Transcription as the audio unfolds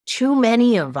too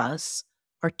many of us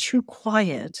are too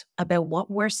quiet about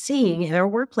what we're seeing in our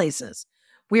workplaces.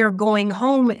 We are going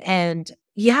home and,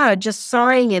 just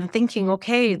sighing and thinking,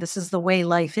 okay, this is the way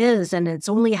life is and it's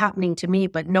only happening to me.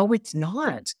 But no, it's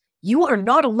not. You are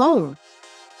not alone.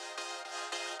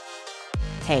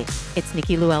 Hey, it's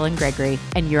Nikki Lewallen Gregory,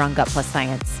 and you're on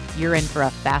Gut+Science. You're in for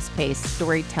a fast-paced,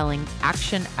 storytelling,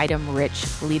 action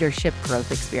item-rich leadership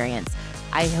growth experience.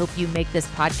 I hope you make this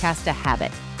podcast a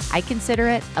habit. I consider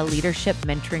it a leadership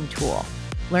mentoring tool.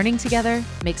 Learning together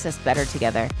makes us better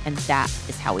together, and that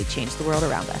is how we change the world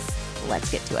around us.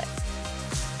 Let's get to it.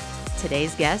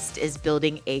 Today's guest is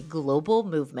building a global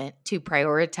movement to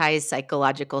prioritize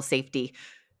psychological safety.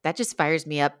 That just fires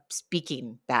me up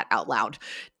speaking that out loud.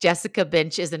 Jessica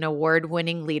Bensch is an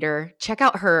award-winning leader. Check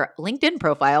out her LinkedIn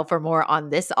profile for more on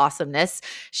this awesomeness.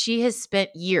 She has spent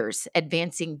years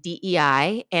advancing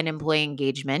DEI and employee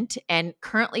engagement and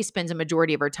currently spends a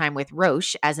majority of her time with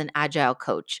Roche as an agile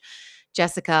coach.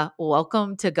 Jessica,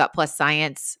 welcome to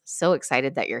Gut+Science. So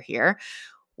excited that you're here.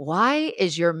 Why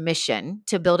is your mission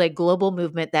to build a global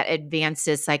movement that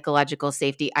advances psychological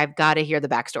safety? I've got to hear the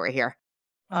backstory here.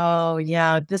 Oh,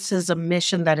 yeah. This is a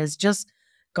mission that has just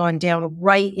gone down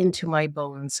right into my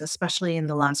bones, especially in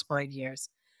the last 5 years.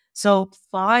 So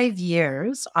 5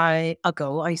 years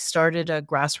ago, I started a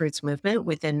grassroots movement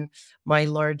within my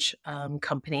large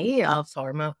company, a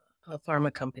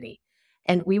pharma company.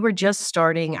 And we were just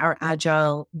starting our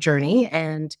agile journey.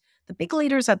 And the big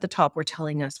leaders at the top were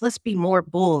telling us, let's be more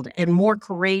bold and more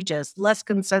courageous, less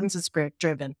consensus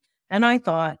driven. And I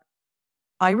thought,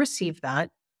 I received that.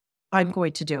 I'm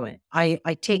going to do it. I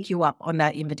take you up on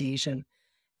that invitation,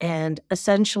 and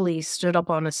essentially stood up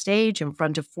on a stage in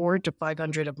front of 400 to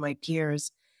 500 of my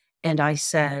peers. And I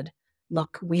said,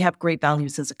 look, we have great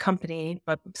values as a company,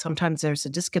 but sometimes there's a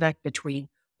disconnect between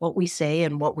what we say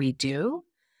and what we do.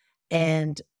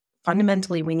 And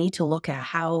fundamentally, we need to look at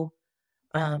how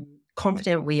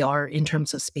confident we are in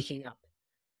terms of speaking up.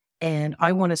 And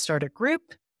I want to start a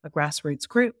grassroots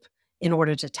group, in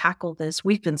order to tackle this.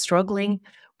 We've been struggling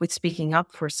with speaking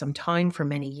up for some time, for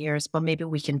many years, but maybe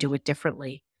we can do it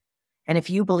differently. And if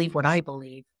you believe what I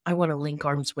believe, I want to link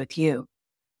arms with you.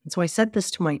 And so I said this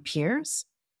to my peers,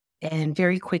 and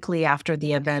very quickly after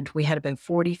the event, we had about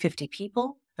 40, 50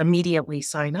 people immediately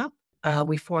sign up.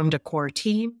 We formed a core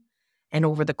team, and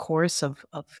over the course of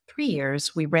 3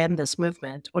 years, we ran this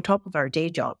movement on top of our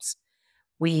day jobs.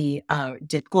 We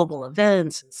did global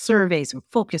events and surveys and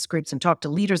focus groups and talked to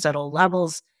leaders at all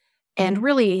levels, and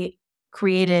really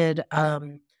created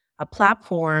a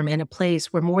platform and a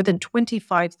place where more than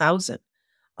 25,000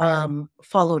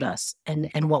 followed us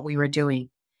and what we were doing.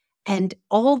 And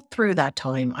all through that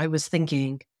time, I was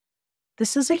thinking,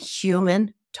 this is a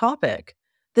human topic.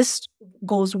 This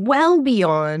goes well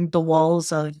beyond the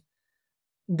walls of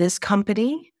this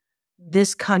company,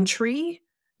 this country,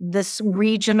 this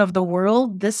region of the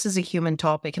world. This is a human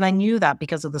topic. And I knew that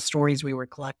because of the stories we were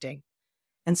collecting.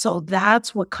 And so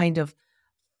that's what kind of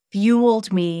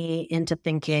fueled me into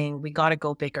thinking we got to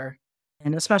go bigger.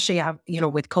 And especially,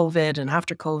 with COVID and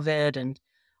after COVID and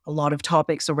a lot of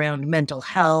topics around mental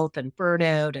health and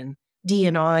burnout and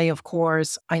D&I, of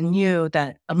course, I knew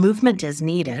that a movement is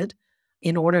needed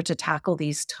in order to tackle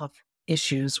these tough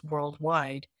issues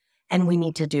worldwide. And we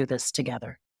need to do this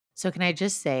together. So can I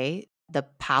just say, the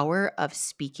power of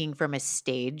speaking from a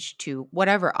stage to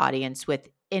whatever audience with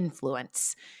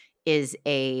influence is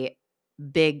a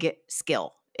big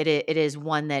skill. It is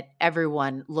one that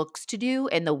everyone looks to do.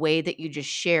 And the way that you just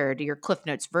shared your Cliff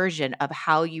Notes version of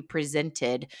how you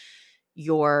presented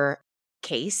your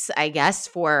case, I guess,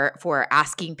 for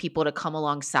asking people to come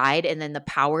alongside, and then the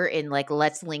power in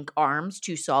let's link arms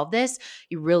to solve this,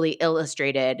 you really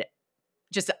illustrated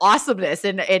just awesomeness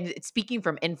and speaking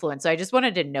from influence. So I just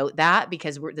wanted to note that,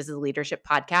 because this is a leadership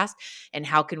podcast, and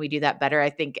how can we do that better? I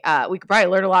think we could probably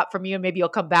learn a lot from you, and maybe you'll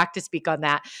come back to speak on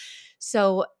that.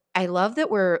 So I love that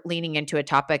we're leaning into a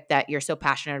topic that you're so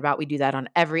passionate about. We do that on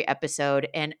every episode.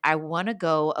 And I want to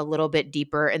go a little bit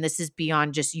deeper. And this is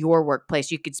beyond just your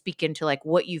workplace. You could speak into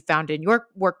what you found in your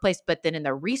workplace, but then in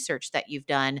the research that you've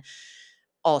done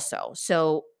also.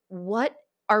 So what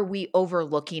are we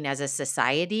overlooking as a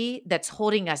society that's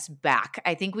holding us back?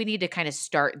 I think we need to kind of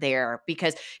start there,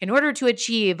 because in order to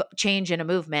achieve change in a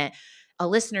movement, a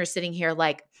listener sitting here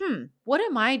what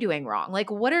am I doing wrong?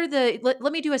 What are let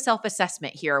me do a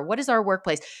self-assessment here. What is our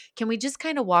workplace? Can we just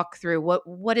kind of walk through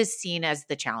what is seen as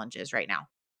the challenges right now?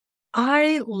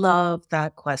 I love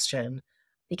that question,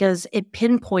 because it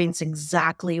pinpoints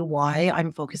exactly why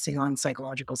I'm focusing on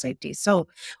psychological safety. So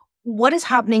what is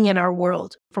happening in our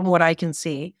world, from what I can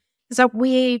see, is that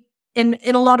we in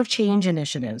a lot of change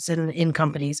initiatives in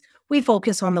companies, we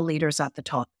focus on the leaders at the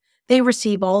top. They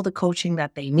receive all the coaching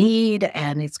that they need,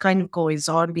 and it's kind of goes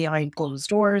on behind closed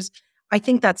doors. I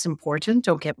think that's important,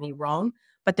 don't get me wrong,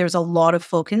 but there's a lot of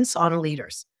focus on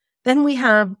leaders. Then we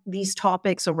have these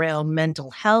topics around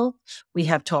mental health. We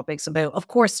have topics about, of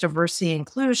course, diversity and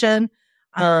inclusion.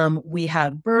 We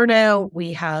have burnout.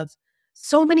 We have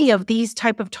so many of these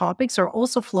type of topics are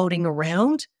also floating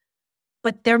around,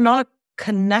 but they're not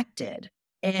connected.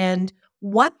 And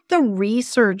what the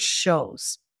research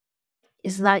shows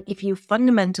is that if you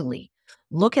fundamentally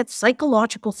look at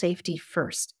psychological safety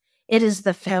first, it is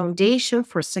the foundation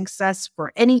for success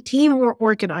for any team or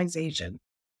organization.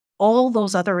 All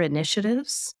those other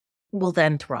initiatives will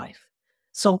then thrive.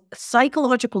 So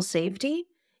psychological safety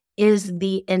is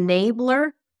the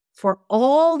enabler for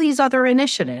all these other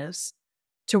initiatives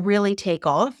to really take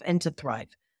off and to thrive.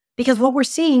 Because what we're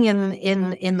seeing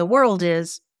in the world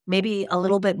is maybe a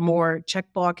little bit more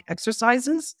checkbox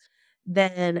exercises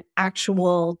than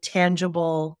actual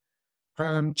tangible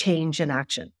change and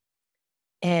action.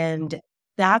 And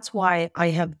that's why I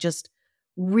have just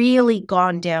really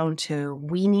gone down to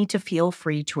we need to feel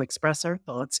free to express our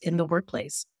thoughts in the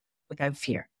workplace without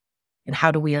fear. And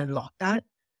how do we unlock that?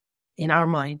 In our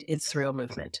mind, it's through a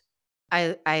movement.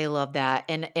 I love that.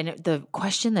 And the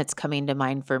question that's coming to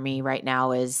mind for me right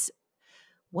now is,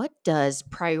 what does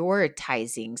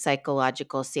prioritizing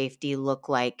psychological safety look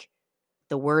like?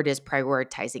 The word is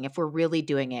prioritizing if we're really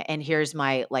doing it. And here's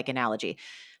my analogy.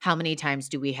 How many times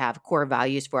do we have core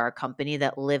values for our company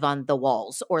that live on the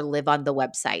walls or live on the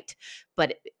website?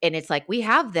 And it's like, we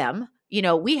have them,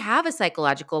 we have a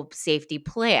psychological safety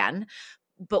plan,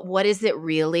 but what is it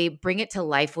really? Bring it to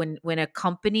life when a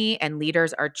company and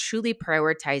leaders are truly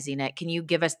prioritizing it. Can you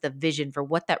give us the vision for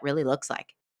what that really looks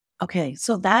like? Okay,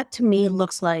 so that to me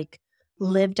looks like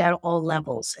lived at all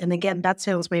levels. And again, that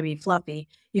sounds maybe fluffy.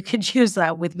 You could use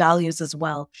that with values as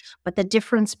well. But the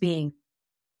difference being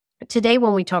today,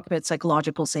 when we talk about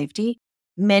psychological safety,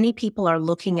 many people are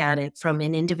looking at it from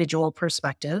an individual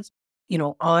perspective.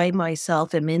 I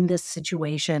myself am in this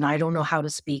situation. I don't know how to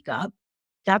speak up.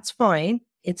 That's fine.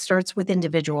 It starts with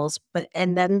individuals,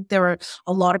 and then there are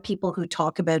a lot of people who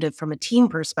talk about it from a team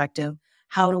perspective.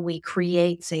 How do we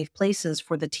create safe places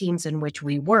for the teams in which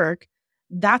we work?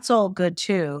 That's all good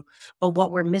too. But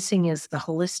what we're missing is the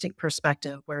holistic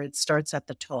perspective where it starts at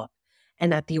the top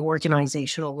and at the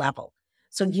organizational level.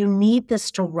 So you need this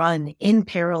to run in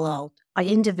parallel,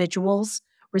 individuals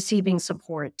receiving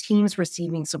support, teams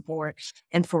receiving support,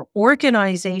 and for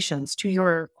organizations, to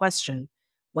your question,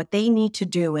 what they need to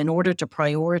do in order to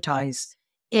prioritize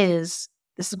is,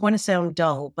 this is going to sound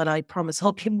dull, but I promise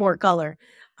I'll give more color,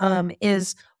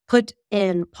 is put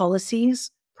in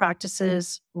policies,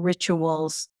 practices,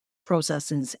 rituals,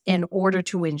 processes in order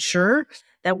to ensure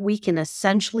that we can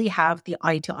essentially have the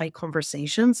eye-to-eye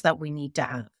conversations that we need to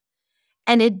have.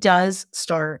 And it does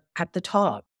start at the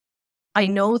top. I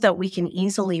know that we can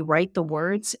easily write the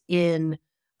words in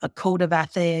a code of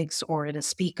ethics or in a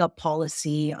speak up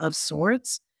policy of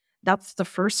sorts. That's the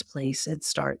first place it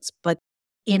starts. But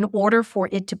in order for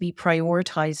it to be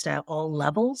prioritized at all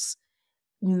levels,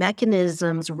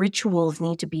 mechanisms, rituals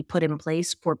need to be put in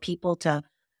place for people to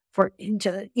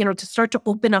start to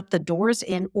open up the doors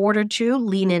in order to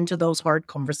lean into those hard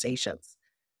conversations.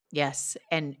 Yes.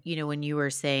 And, when you were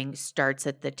saying starts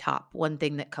at the top, one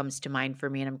thing that comes to mind for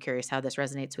me, and I'm curious how this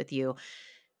resonates with you,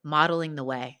 modeling the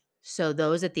way. So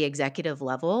those at the executive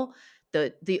level,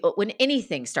 when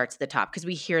anything starts at the top, because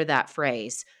we hear that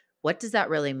phrase, what does that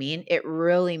really mean? It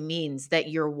really means that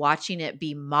you're watching it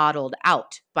be modeled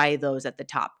out by those at the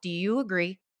top. Do you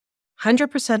agree?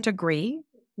 100% agree.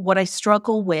 What I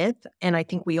struggle with, and I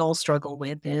think we all struggle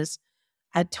with, is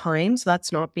at times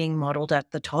that's not being modeled at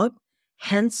the top.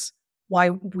 Hence why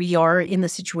we are in the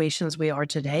situations we are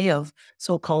today of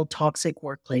so-called toxic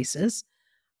workplaces.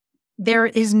 There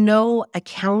is no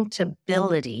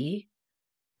accountability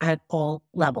at all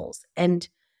levels. And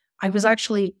I was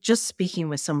actually just speaking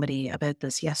with somebody about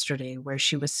this yesterday, where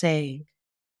she was saying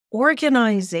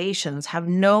organizations have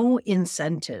no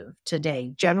incentive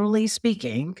today, generally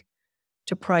speaking,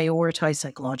 to prioritize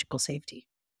psychological safety.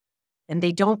 And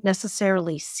they don't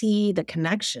necessarily see the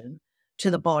connection to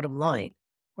the bottom line,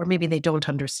 or maybe they don't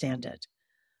understand it.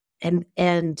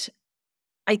 And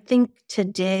I think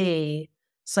today,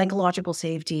 psychological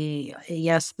safety,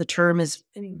 yes, the term is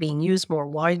being used more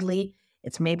widely.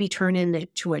 It's maybe turned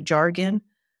into a jargon,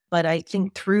 but I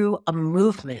think through a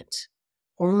movement,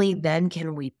 only then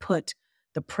can we put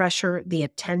the pressure, the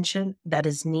attention that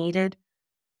is needed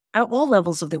at all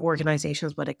levels of the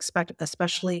organizations, but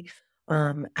especially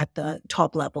at the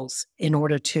top levels in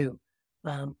order to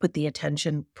put the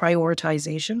attention,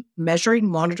 prioritization, measuring,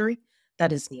 monitoring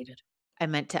that is needed. I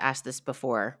meant to ask this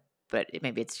before, but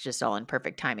maybe it's just all in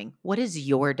perfect timing. What is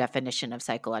your definition of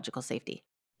psychological safety?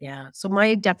 Yeah. So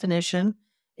my definition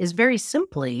is very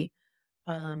simply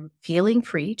feeling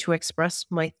free to express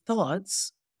my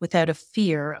thoughts without a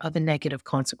fear of a negative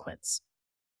consequence.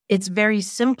 It's very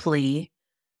simply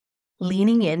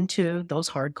leaning into those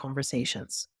hard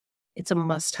conversations. It's a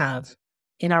must have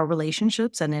in our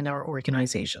relationships and in our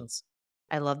organizations.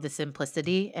 I love the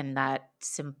simplicity, and that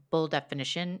simple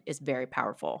definition is very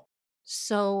powerful.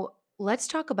 So let's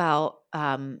talk about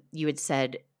you had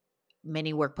said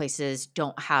many workplaces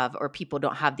don't have, or people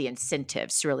don't have the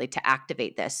incentives really to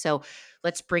activate this. So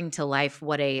let's bring to life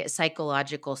what a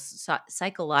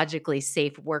psychologically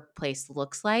safe workplace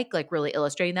looks like really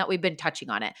illustrating that. We've been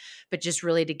touching on it, but just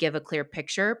really to give a clear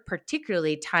picture,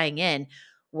 particularly tying in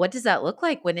what does that look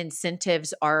like when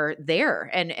incentives are there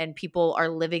and people are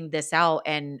living this out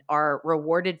and are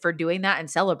rewarded for doing that and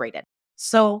celebrated.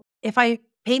 So if I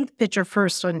paint the picture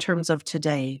first in terms of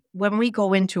today, when we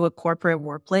go into a corporate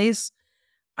workplace,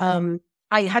 I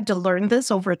had to learn this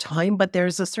over time, but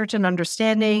there's a certain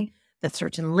understanding that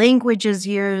certain language is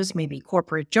used, maybe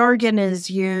corporate jargon is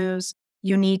used.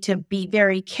 You need to be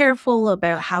very careful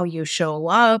about how you show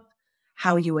up,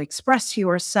 how you express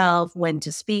yourself, when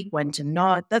to speak, when to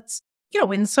not. That's,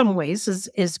 in some ways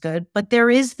is good, but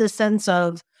there is the sense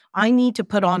of I need to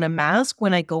put on a mask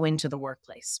when I go into the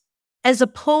workplace. As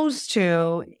opposed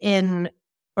to in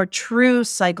a true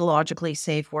psychologically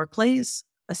safe workplace,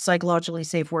 a psychologically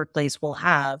safe workplace will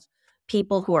have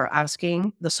people who are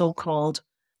asking the so-called,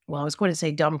 well, I was going to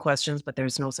say dumb questions, but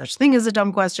there's no such thing as a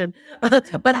dumb question,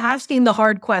 but asking the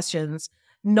hard questions,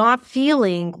 not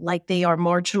feeling like they are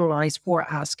marginalized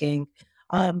for asking.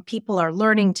 People are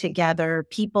learning together.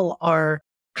 People are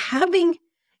having,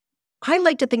 I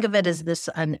like to think of it as this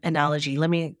an analogy. Let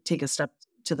me take a step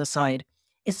to the side.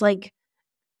 It's like,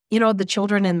 the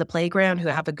children in the playground who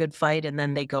have a good fight and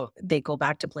then they go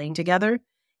back to playing together.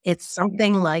 It's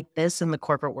something like this in the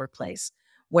corporate workplace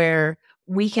where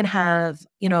we can have,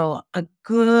 a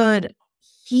good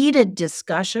heated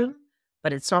discussion,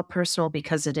 but it's not personal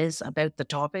because it is about the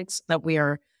topics that we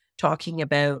are talking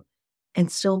about,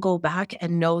 and still go back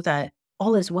and know that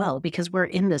all is well because we're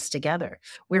in this together.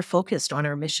 We're focused on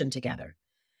our mission together.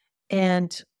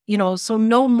 And, so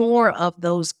no more of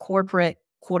those corporate,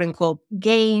 quote unquote,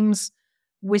 games,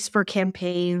 whisper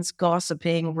campaigns,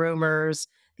 gossiping, rumors,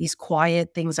 these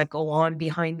quiet things that go on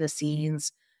behind the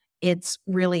scenes. It's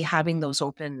really having those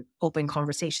open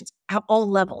conversations at all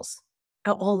levels,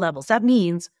 at all levels. That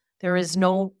means there is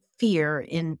no fear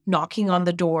in knocking on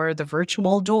the door, the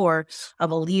virtual door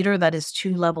of a leader that is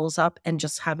 2 levels up and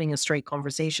just having a straight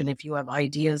conversation if you have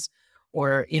ideas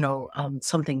or,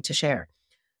 something to share.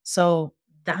 So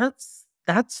that's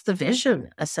the vision,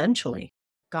 essentially.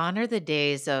 Gone are the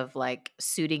days of like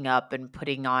suiting up and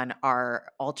putting on our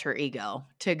alter ego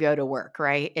to go to work,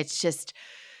 right? It's just,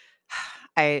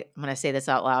 I'm going to say this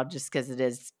out loud just because it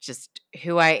is just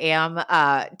who I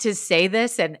am to say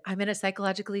this. And I'm in a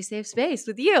psychologically safe space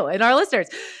with you and our listeners.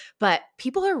 But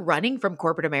people are running from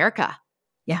corporate America.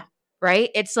 Yeah. Right?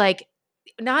 It's like,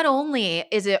 not only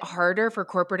is it harder for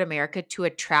corporate America to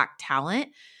attract talent,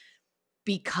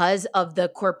 because of the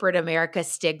corporate America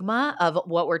stigma of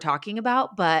what we're talking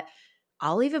about, but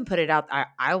I'll even put it out.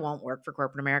 I won't work for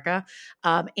corporate America.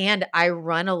 And I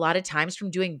run a lot of times from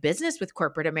doing business with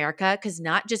corporate America because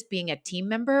not just being a team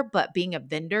member, but being a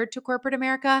vendor to corporate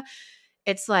America,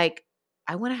 it's like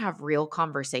I want to have real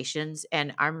conversations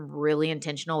and I'm really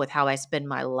intentional with how I spend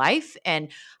my life.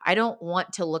 And I don't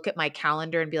want to look at my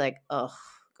calendar and be like, oh,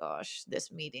 gosh,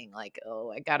 this meeting, like,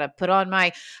 oh, I got to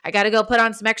go put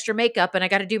on some extra makeup and I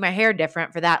got to do my hair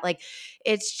different for that. Like,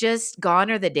 it's just gone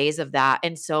are the days of that.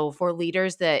 And so for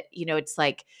leaders that, it's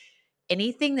like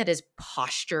anything that is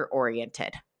posture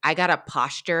oriented, I got to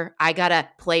posture, I got to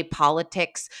play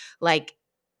politics. Like,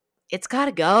 it's got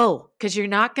to go because you're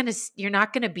not going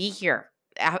to be here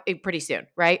pretty soon,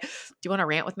 right? Do you want to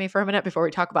rant with me for a minute before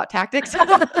we talk about tactics?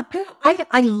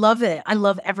 I love it. I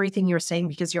love everything you're saying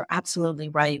because you're absolutely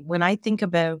right. When I think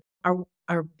about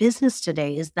our business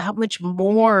today is that much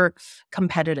more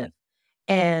competitive.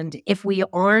 And if we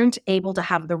aren't able to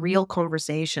have the real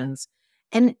conversations,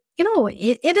 and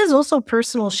it is also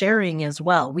personal sharing as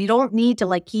well. We don't need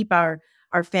to keep our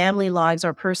family lives,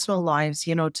 our personal lives,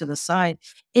 to the side.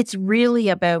 It's really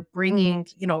about bringing,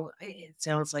 it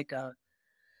sounds like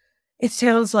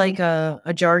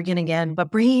a jargon again,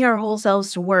 but bringing our whole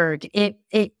selves to work,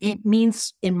 it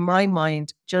means, in my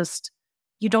mind, just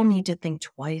you don't need to think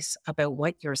twice about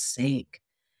what you're saying.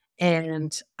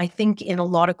 And I think in a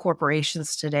lot of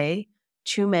corporations today,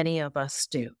 too many of us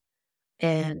do.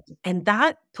 And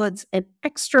that puts an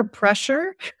extra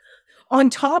pressure on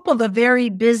top of a very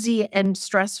busy and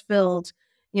stress-filled,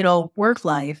 work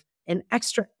life, an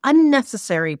extra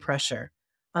unnecessary pressure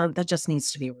that just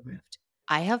needs to be removed.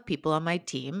 I have people on my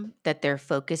team that their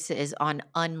focus is on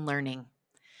unlearning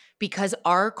because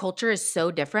our culture is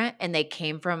so different and they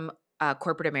came from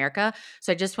corporate America.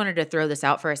 So I just wanted to throw this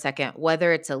out for a second.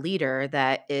 Whether it's a leader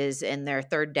that is in their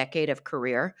third decade of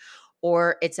career,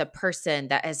 or it's a person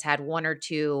that has had one or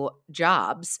two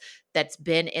jobs that's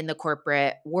been in the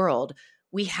corporate world,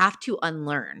 we have to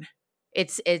unlearn.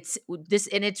 It's this,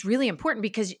 and it's really important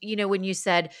because when you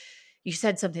said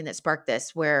something that sparked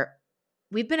this, where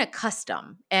we've been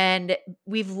accustomed and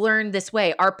we've learned this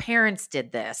way. Our parents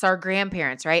did this, our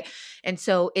grandparents, right? And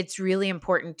so it's really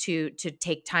important to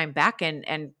take time back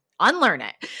and unlearn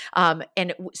it.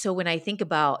 So when I think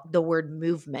about the word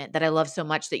movement, that I love so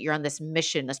much, that you're on this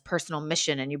mission, this personal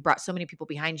mission, and you brought so many people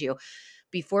behind you.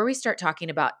 Before we start talking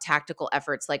about tactical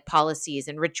efforts like policies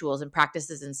and rituals and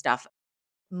practices and stuff,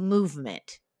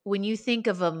 movement. When you think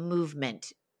of a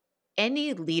movement,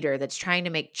 any leader that's trying to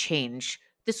make change,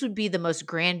 this would be the most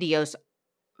grandiose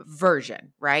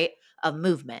version, right, of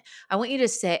movement. I want you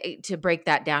to break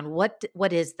that down. What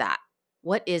is that?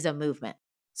 What is a movement?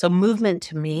 So movement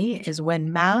to me is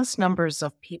when mass numbers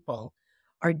of people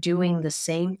are doing the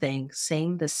same thing,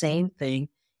 saying the same thing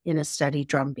in a steady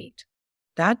drumbeat.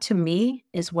 That to me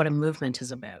is what a movement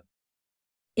is about.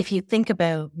 If you think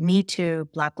about Me Too,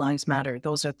 Black Lives Matter,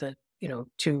 those are the,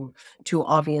 two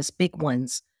obvious big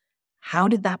ones. How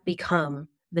did that become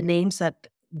the names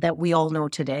that we all know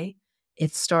today?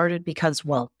 It started because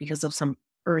of some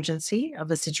urgency of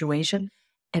a situation,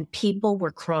 and people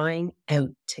were crying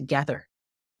out together.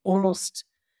 Almost,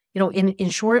 in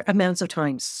short amounts of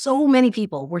time, so many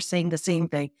people were saying the same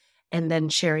thing and then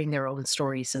sharing their own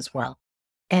stories as well.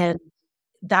 And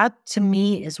that to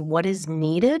me is what is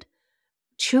needed.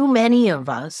 Too many of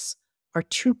us are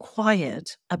too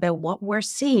quiet about what we're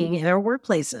seeing in our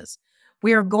workplaces.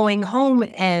 We are going home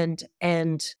and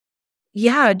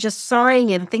just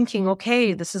sighing and thinking,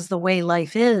 okay, this is the way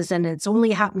life is and it's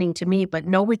only happening to me. But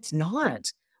no, it's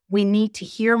not. We need to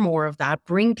hear more of that,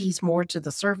 bring these more to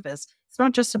the surface. It's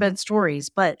not just about stories,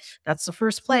 but that's the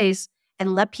first place.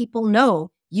 And let people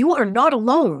know you are not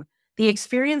alone. The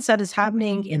experience that is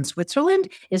happening in Switzerland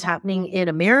is happening in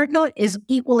America, is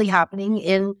equally happening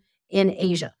in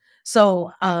Asia.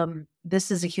 So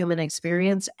this is a human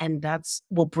experience, and that's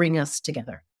will bring us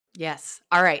together. Yes.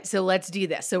 All right. So let's do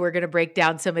this. So we're going to break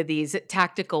down some of these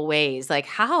tactical ways, like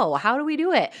how do we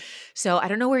do it? So I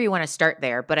don't know where you want to start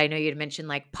there, but I know you'd mentioned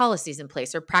like policies in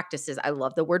place or practices. I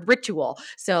love the word ritual.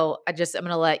 So I'm going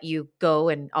to let you go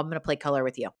and I'm going to play color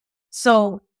with you.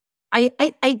 So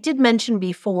I did mention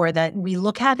before that we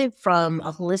look at it from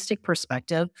a holistic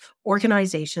perspective,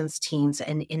 organizations, teams,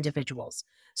 and individuals.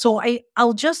 So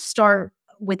I'll just start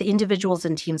with individuals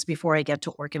and teams before I get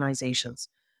to organizations.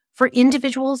 For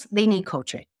individuals, they need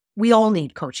coaching. We all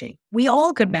need coaching. We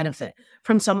all could benefit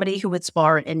from somebody who would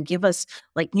spar and give us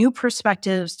like new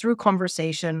perspectives through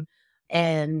conversation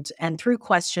and through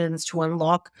questions to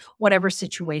unlock whatever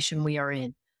situation we are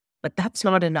in. But that's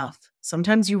not enough.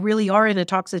 Sometimes you really are in a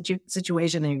toxic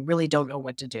situation and you really don't know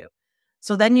what to do.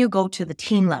 So then you go to the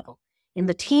team level. In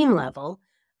the team level,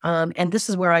 and this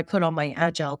is where I put on my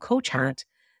agile coach hat,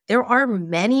 there are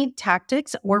many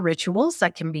tactics or rituals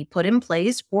that can be put in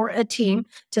place for a team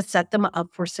to set them up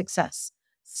for success,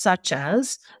 such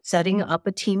as setting up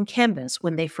a team canvas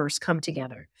when they first come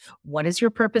together. What is your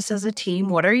purpose as a team?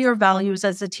 What are your values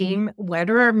as a team? What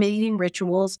are our meeting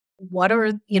rituals? What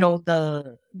are,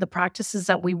 the practices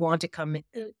that we want to come,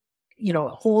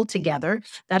 hold together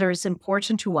that are as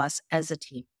important to us as a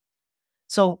team?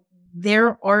 So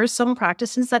there are some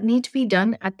practices that need to be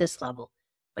done at this level.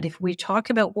 But if we talk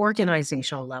about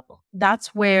organizational level,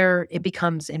 that's where it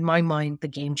becomes, in my mind, the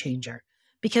game changer.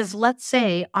 Because let's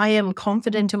say I am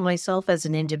confident in myself as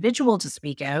an individual to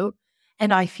speak out,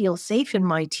 and I feel safe in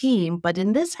my team, but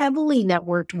in this heavily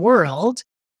networked world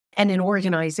and in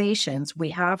organizations,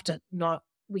 we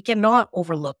cannot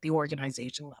overlook the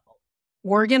organization level.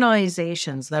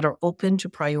 Organizations that are open to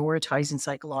prioritizing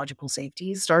psychological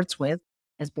safety starts with,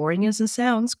 as boring as it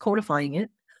sounds, codifying it.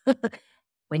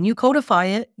 When you codify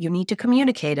it, you need to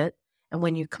communicate it. And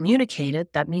when you communicate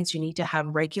it, that means you need to have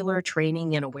regular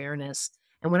training and awareness.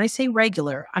 And when I say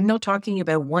regular, I'm not talking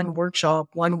about one workshop,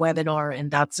 one webinar,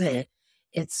 and that's it.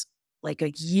 It's like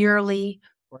a yearly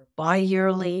or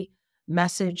bi-yearly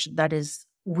message that is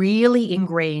really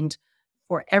ingrained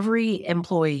for every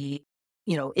employee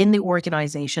in the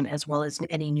organization, as well as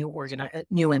any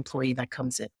new employee that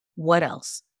comes in. What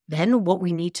else? Then what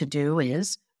we need to do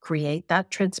is create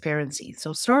that transparency.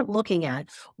 So start looking at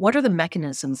what are the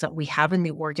mechanisms that we have in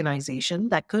the organization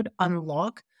that could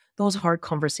unlock those hard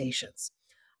conversations.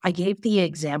 I gave the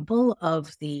example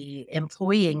of the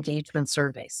employee engagement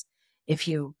surveys. If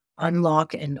you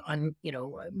unlock and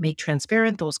make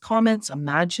transparent those comments,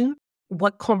 imagine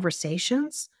what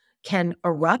conversations can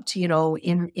erupt,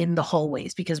 in the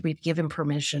hallways because we've given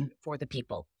permission for the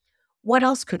people. What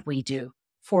else could we do?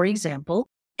 For example,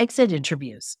 exit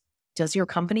interviews. Does your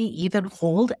company even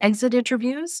hold exit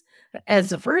interviews? As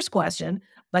the first question.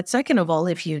 But second of all,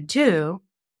 if you do,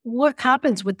 what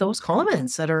happens with those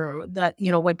comments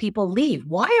when people leave?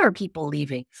 Why are people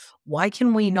leaving? Why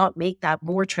can we not make that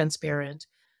more transparent?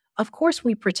 Of course,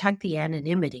 we protect the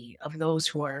anonymity of those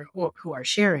who are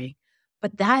sharing,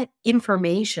 but that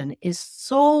information is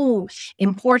so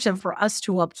important for us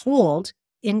to uphold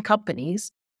in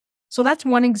companies. So that's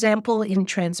one example in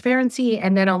transparency.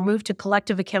 And then I'll move to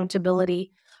collective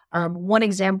accountability. One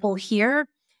example here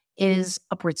is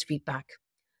upwards feedback.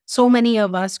 So many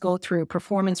of us go through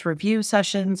performance review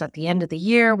sessions at the end of the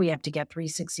year. We have to get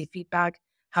 360 feedback.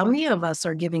 How many of us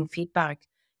are giving feedback,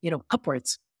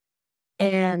 upwards?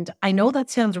 And I know that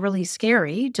sounds really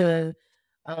scary to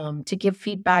give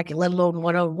feedback, let alone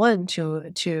one-on-one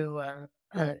to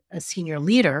a senior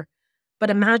leader. But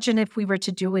imagine if we were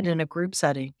to do it in a group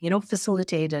setting,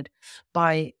 facilitated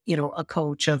by, a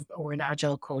coach or an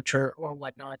agile coach or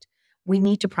whatnot. We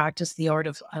need to practice the art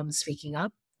of speaking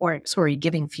up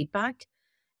giving feedback.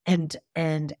 And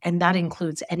that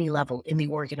includes any level in the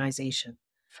organization.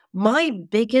 My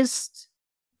biggest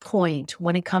point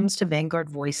when it comes to Vanguard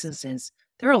Voices is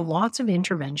there are lots of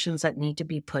interventions that need to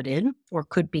be put in or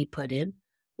could be put in.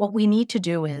 What we need to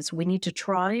do is we need to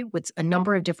try with a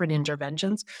number of different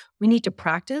interventions. We need to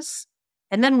practice,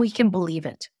 and then we can believe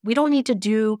it. We don't need to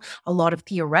do a lot of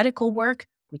theoretical work.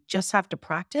 We just have to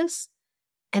practice,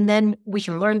 and then we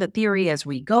can learn the theory as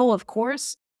we go, of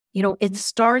course. It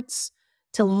starts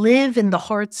to live in the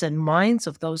hearts and minds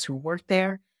of those who work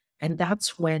there, and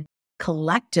that's when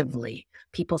collectively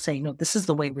people say, no, this is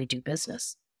the way we do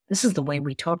business. This is the way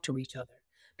we talk to each other,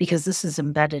 because this is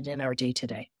embedded in our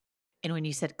day-to-day. And when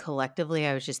you said collectively,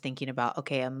 I was just thinking about,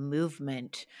 okay, a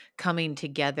movement coming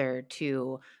together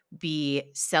to be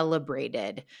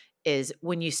celebrated is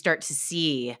when you start to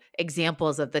see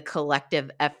examples of the collective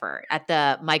effort at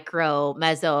the micro,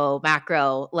 meso,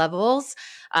 macro levels.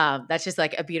 That's just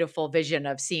like a beautiful vision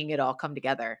of seeing it all come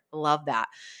together. Love that.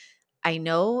 I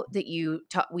know that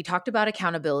we talked about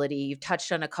accountability. You've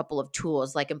touched on a couple of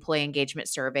tools like employee engagement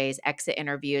surveys, exit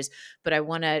interviews, but I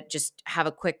want to just have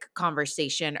a quick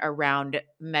conversation around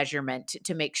measurement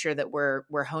to make sure that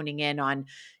we're honing in on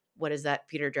what is that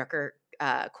Peter Drucker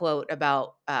quote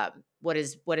about what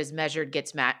is measured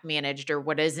gets managed, or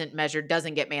what isn't measured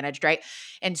doesn't get managed, right?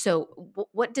 And so,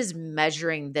 what does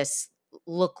measuring this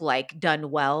look like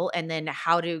done well? And then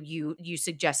how do you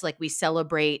suggest like we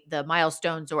celebrate the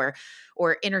milestones or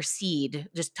intercede?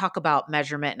 Just talk about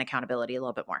measurement and accountability a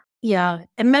little bit more. Yeah.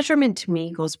 And measurement to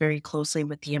me goes very closely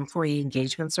with the employee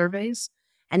engagement surveys.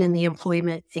 And in the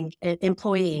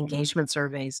employee engagement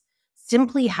surveys,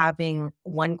 simply having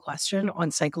one question on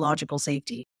psychological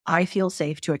safety. I feel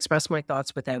safe to express my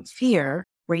thoughts without fear.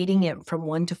 Rating it from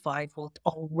 1 to 5 will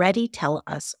already tell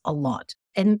us a lot.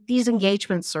 And these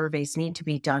engagement surveys need to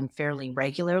be done fairly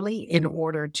regularly in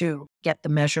order to get the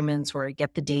measurements or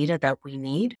get the data that we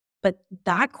need. But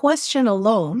that question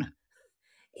alone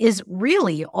is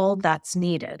really all that's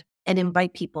needed, and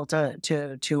invite people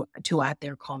to add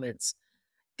their comments.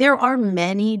 There are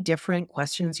many different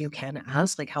questions you can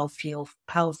ask, like how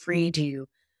free do you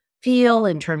feel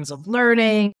in terms of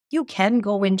learning? You can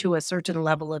go into a certain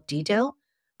level of detail.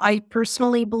 I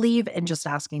personally believe in just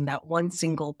asking that one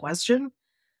single question.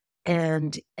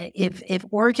 And if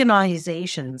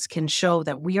organizations can show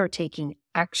that we are taking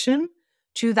action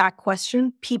to that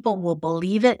question, people will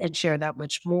believe it and share that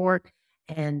much more.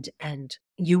 And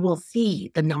you will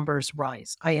see the numbers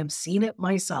rise. I have seen it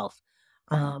myself.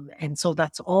 And so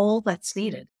that's all that's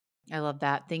needed. I love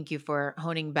that. Thank you for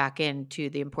honing back into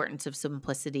the importance of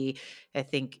simplicity. I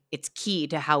think it's key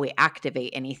to how we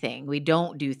activate anything. We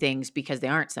don't do things because they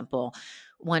aren't simple.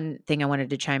 One thing I wanted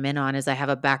to chime in on is I have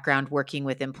a background working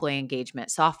with employee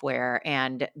engagement software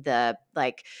and the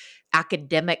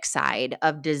academic side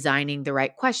of designing the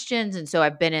right questions. And so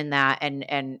I've been in that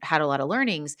and had a lot of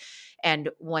learnings. And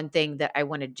one thing that I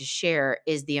wanted to share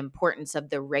is the importance of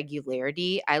the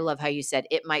regularity. I love how you said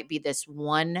it might be this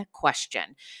one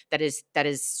question that is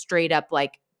straight up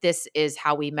like this is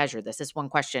how we measure this one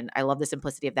question. I love the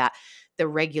simplicity of that. The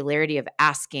regularity of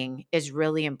asking is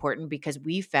really important because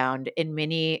we found in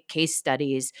many case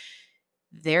studies,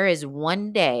 there is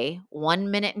one day,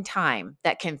 1 minute in time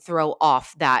that can throw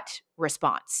off that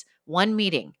response. One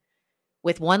meeting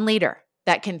with one leader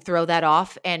that can throw that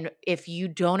off. And if you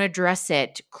don't address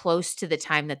it close to the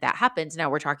time that happens,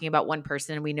 now we're talking about one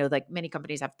person, and we know like many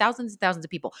companies have thousands and thousands of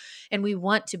people, and we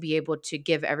want to be able to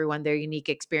give everyone their unique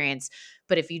experience.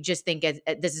 But if you just think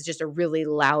this is just a really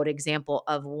loud example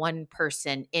of one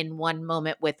person in one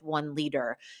moment with one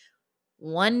leader,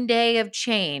 one day of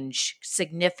change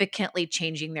significantly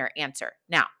changing their answer.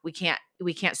 Now, we can't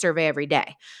survey every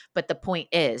day, but the point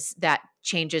is that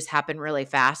changes happen really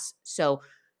fast. So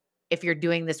if you're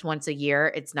doing this once a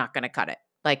year, it's not going to cut it.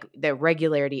 Like the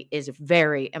regularity is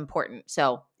very important.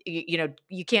 So, you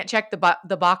can't check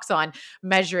the box on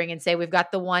measuring and say, we've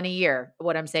got the one a year.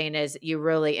 What I'm saying is you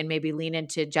really, and maybe lean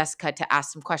into Jessica to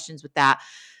ask some questions with that,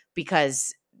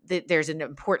 because there's an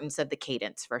importance of the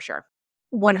cadence for sure.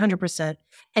 100%.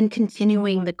 And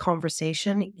continuing the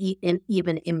conversation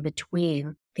even in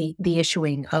between the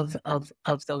issuing of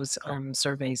those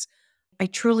surveys. I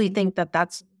truly think that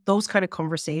those kind of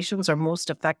conversations are most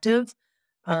effective,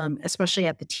 especially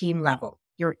at the team level.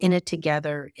 You're in it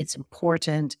together. It's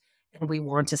important, and we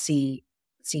want to see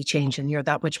change, and you're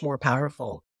that much more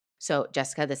powerful. So,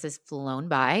 Jessica, this has flown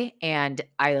by, and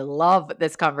I love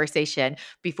this conversation.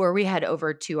 Before we head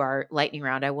over to our lightning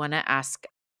round, I want to ask,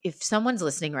 if someone's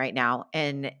listening right now,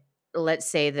 and let's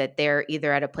say that they're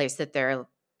either at a place that they're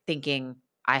thinking,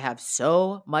 I have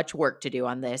so much work to do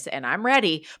on this and I'm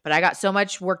ready, but I got so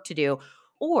much work to do.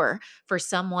 Or for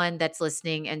someone that's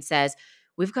listening and says,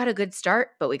 we've got a good start,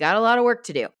 but we got a lot of work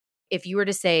to do. If you were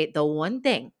to say the one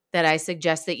thing that I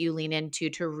suggest that you lean into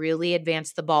to really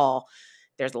advance the ball,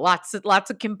 there's lots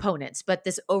of components, but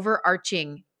this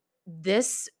overarching,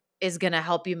 this is going to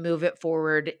help you move it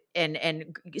forward and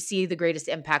see the greatest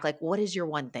impact. Like, what is your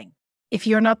one thing? If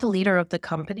you're not the leader of the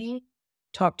company,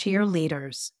 talk to your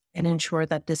leaders and ensure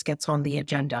that this gets on the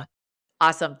agenda.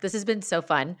 Awesome. This has been so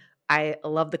fun. I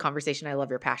love the conversation. I love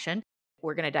your passion.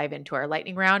 We're going to dive into our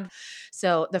lightning round.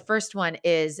 So the first one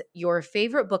is your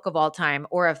favorite book of all time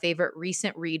or a favorite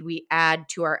recent read we add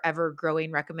to our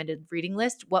ever-growing recommended reading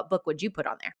list. What book would you put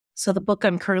on there? So the book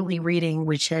I'm currently reading,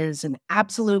 which is an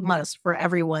absolute must for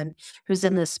everyone who's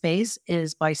in this space,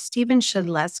 is by Stephen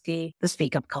Shedlesky, The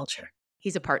Speak Up Culture.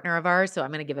 He's a partner of ours, so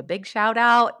I'm going to give a big shout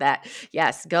out that,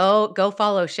 yes, go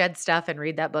follow Shed stuff and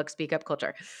read that book, Speak Up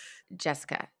Culture.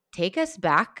 Jessica, take us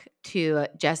back to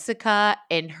Jessica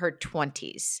in her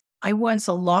 20s. I was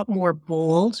a lot more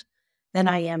bold than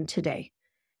I am today.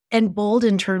 And bold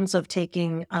in terms of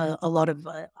taking a lot of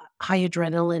high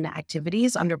adrenaline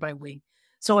activities under my wing.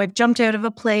 So I've jumped out of a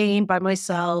plane by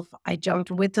myself. I jumped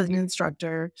with an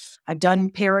instructor. I've done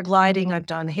paragliding. I've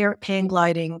done hang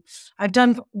gliding. I've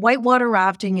done whitewater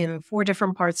rafting in 4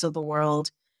 different parts of the world.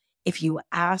 If you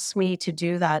ask me to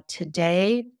do that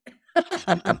today,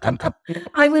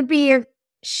 I would be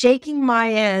shaking my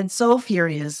head so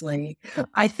furiously.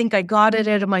 I think I got it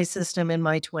out of my system in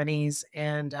my 20s,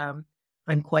 and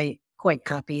I'm quite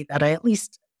happy that I at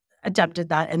least attempted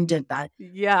that and did that.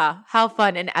 Yeah, how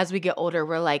fun. And as we get older,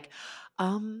 we're like,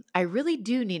 I really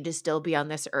do need to still be on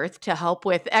this earth to help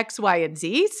with X, Y, and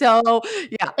Z. So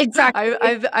yeah, exactly.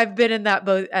 I've been in that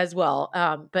boat as well.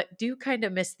 But do kind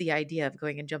of miss the idea of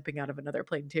going and jumping out of another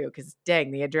plane too, because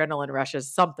dang, the adrenaline rush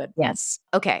is something. Yes.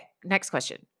 Okay, next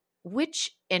question. Which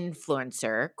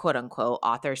influencer, quote unquote,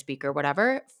 author, speaker,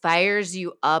 whatever, fires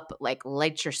you up, like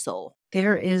lights your soul?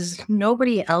 There is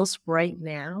nobody else right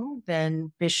now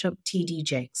than Bishop T.D.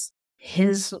 Jakes.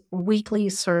 His weekly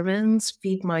sermons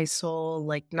feed my soul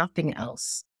like nothing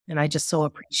else. And I just so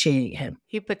appreciate him.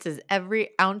 He puts his every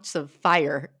ounce of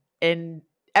fire in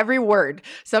every word.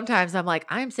 Sometimes I'm like,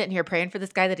 I'm sitting here praying for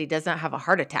this guy that he doesn't have a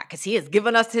heart attack because he has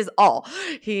given us his all.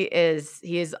 He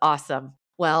is awesome.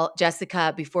 Well,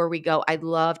 Jessica, before we go, I'd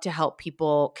love to help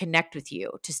people connect with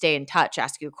you, to stay in touch,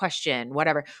 ask you a question,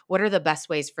 whatever. What are the best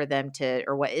ways for them to,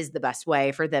 or what is the best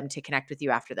way for them to connect with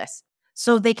you after this?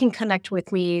 So they can connect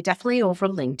with me definitely over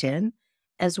LinkedIn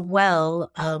as well.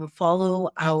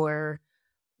 Follow our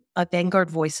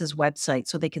Vanguard Voices website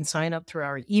so they can sign up through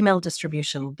our email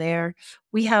distribution there.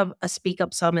 We have a Speak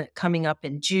Up Summit coming up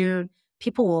in June.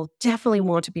 People will definitely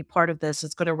want to be part of this.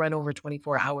 It's going to run over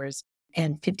 24 hours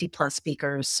and 50 plus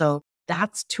speakers. So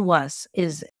that's, to us,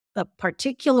 is a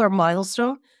particular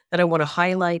milestone that I want to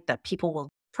highlight that people will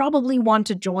probably want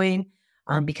to join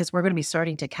because we're going to be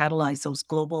starting to catalyze those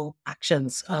global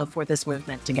actions for this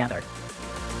movement together.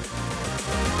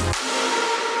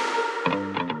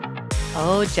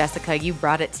 Oh, Jessica, you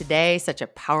brought it today. Such a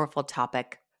powerful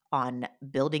topic on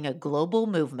building a global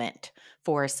movement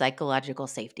for psychological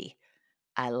safety.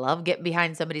 I love getting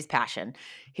behind somebody's passion.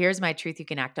 Here's my truth you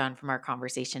can act on from our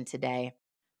conversation today.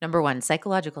 Number one,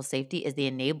 psychological safety is the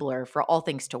enabler for all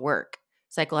things to work.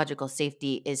 Psychological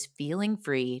safety is feeling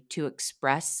free to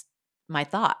express my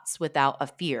thoughts without a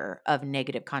fear of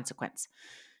negative consequence.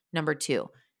 Number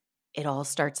two, it all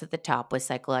starts at the top with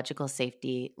psychological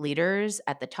safety. Leaders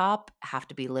at the top have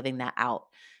to be living that out.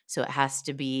 So it has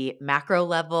to be macro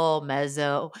level,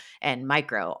 meso, and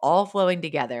micro, all flowing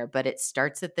together, but it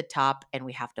starts at the top and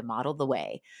we have to model the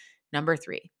way. Number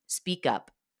three, speak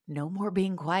up. No more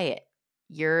being quiet.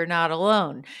 You're not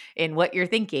alone in what you're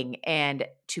thinking. And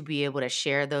to be able to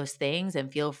share those things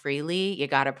and feel freely, you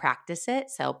got to practice it.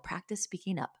 So practice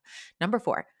speaking up. Number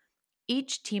four,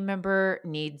 each team member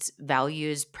needs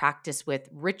values practice with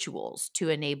rituals to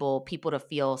enable people to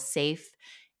feel safe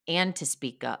and to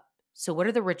speak up. So, what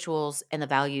are the rituals and the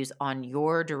values on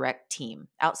your direct team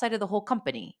outside of the whole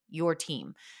company, your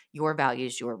team, your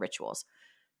values, your rituals?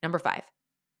 Number five,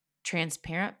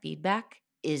 transparent feedback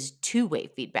is two-way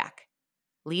feedback.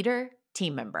 Leader,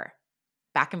 team member,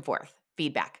 back and forth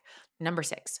feedback. Number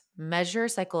six, measure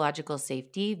psychological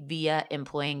safety via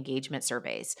employee engagement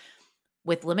surveys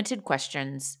with limited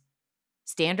questions,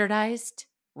 standardized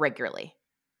regularly.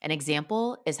 An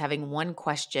example is having one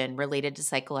question related to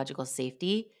psychological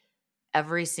safety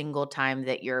every single time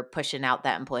that you're pushing out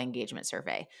that employee engagement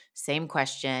survey. Same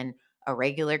question, a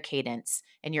regular cadence,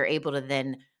 and you're able to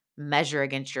then measure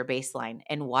against your baseline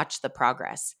and watch the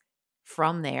progress.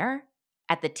 From there,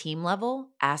 at the team level,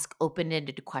 ask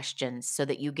open-ended questions so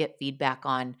that you get feedback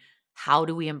on how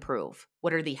do we improve?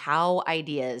 What are the how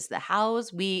ideas, the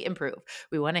hows we improve?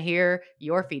 We want to hear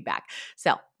your feedback.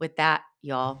 So, with that,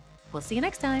 y'all, we'll see you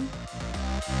next time.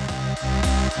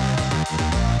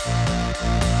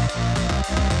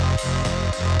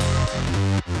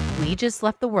 We just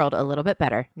left the world a little bit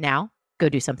better. Now, go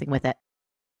do something with it.